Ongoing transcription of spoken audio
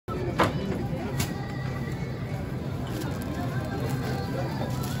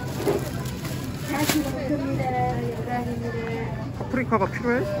파프리카가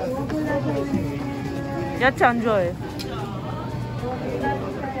필요해? 야채 안 좋아해.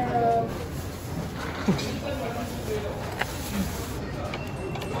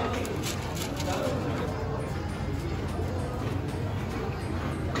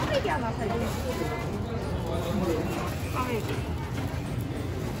 까메기 하나 살려. 까메기.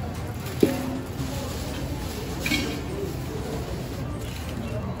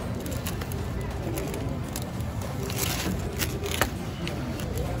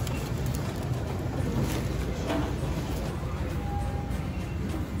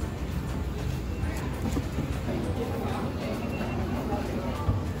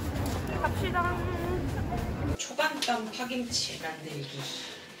 초간단 파김치 만들기.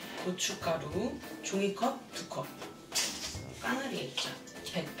 고춧가루 종이컵 2컵, 까나리 액젓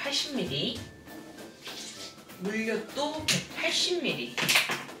 180ml, 물엿도 180ml,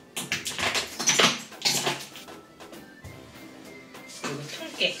 그리고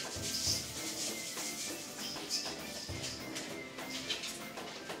통깨,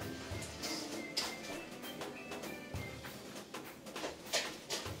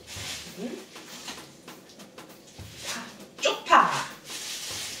 쪽파,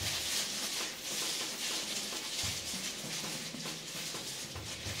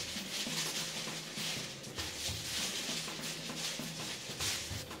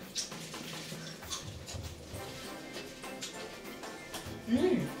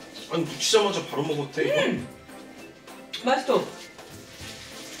 아니 묻히자마자 바로 먹었대 이거? 맛있어.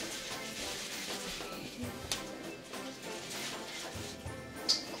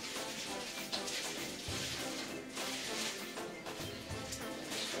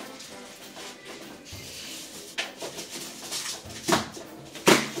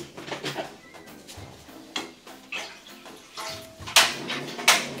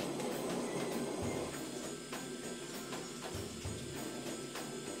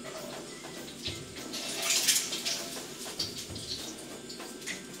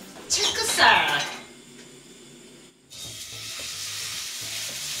 채끝살.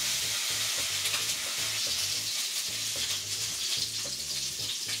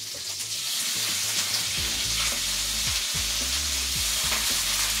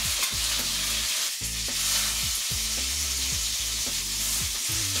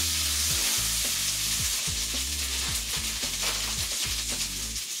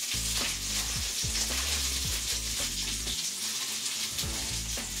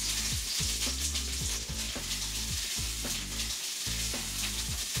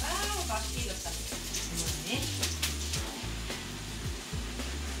 맛있게 익었다.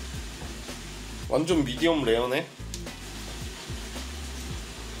 완전 미디엄 레어네.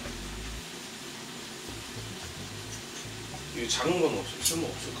 이게 작은 건 없어. 쓸모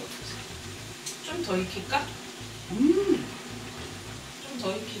없을 것 같아서. 좀 더 익힐까? 좀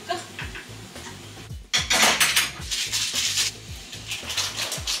더 익힐까?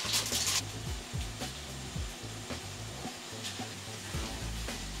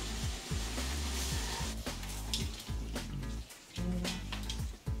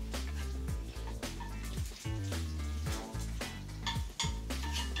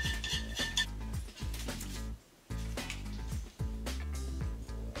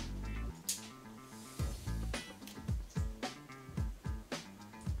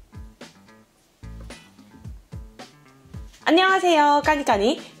 안녕하세요.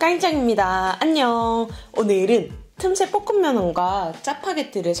 까니짱입니다. 안녕. 오늘은 틈새볶음면과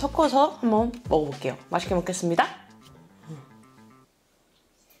짜파게티를 섞어서 한번 먹어볼게요. 맛있게 먹겠습니다.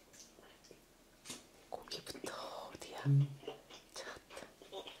 고기부터 어디야?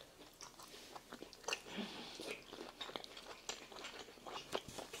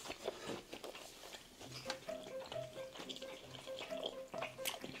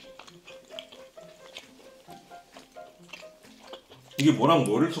 이게 뭐랑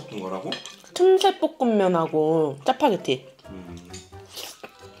뭐를 섞은 거라고? 틈새볶음면하고 짜파게티.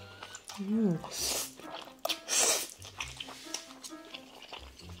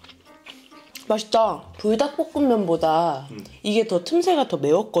 맛있다. 불닭볶음면보다 이게 더 틈새가 더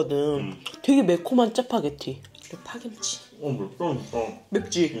매웠거든. 되게 매콤한 짜파게티. 그리고 파김치. 맵다.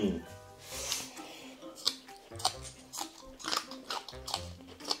 맵지?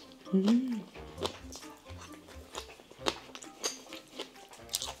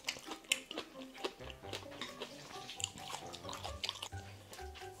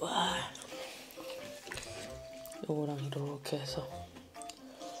 와, 요거랑 이렇게 해서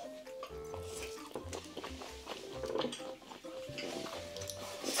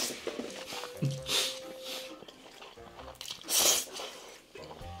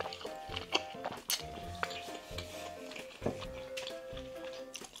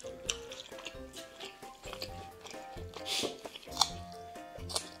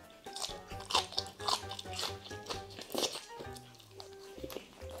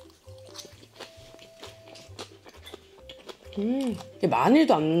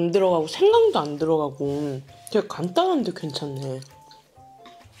마늘도 안 들어가고 생강도 안 들어가고 되게 간단한데 괜찮네.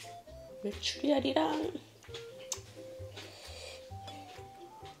 메추리알이랑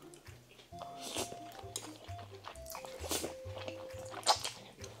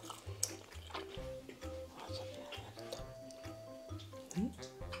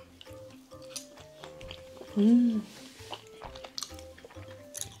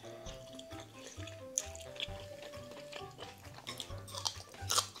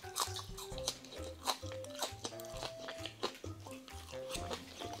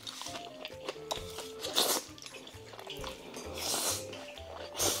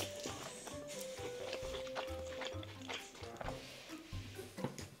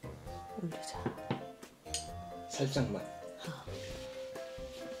올리자. 살짝만.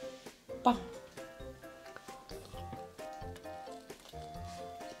 빵.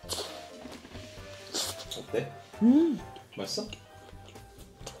 어때? 맛있어?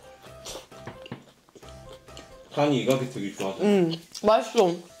 간이 이 가게 되게 좋아하잖아.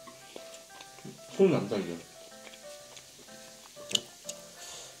 맛있어. 손은 안 달려.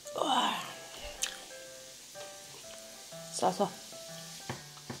 싸서.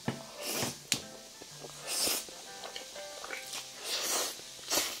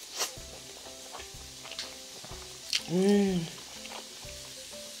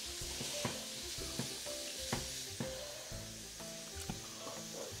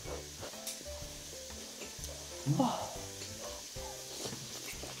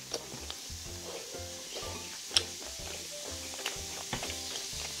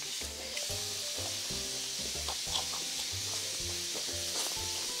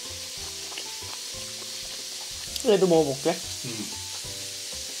 얘도 먹어볼게.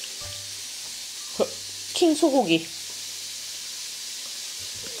 킹 소고기.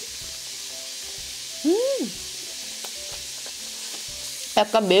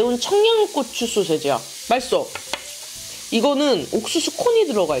 약간 매운 청양고추 소세지야. 맛있어. 이거는 옥수수 콘이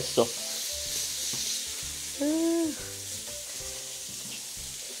들어가 있어.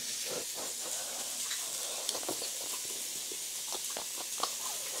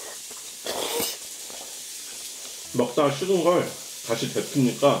 먹다가 식은 걸 다시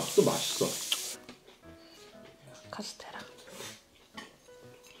데피니까 또 맛있어. 카스테라.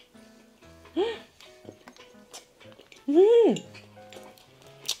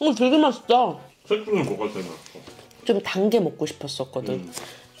 이거 되게 맛있다. 셋 중에 뭐가 제일 맛있어? 좀 단 게 먹고 싶었었거든.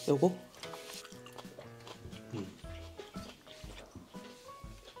 요거.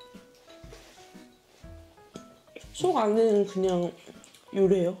 속 안에는 그냥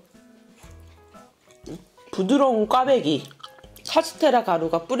요래요. 부드러운 꽈배기, 카스테라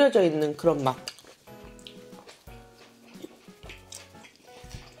가루가 뿌려져 있는 그런 맛.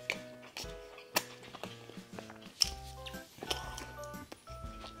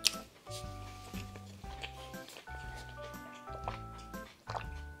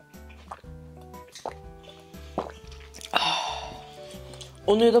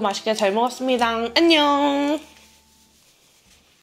 오늘도 맛있게 잘 먹었습니다. 안녕.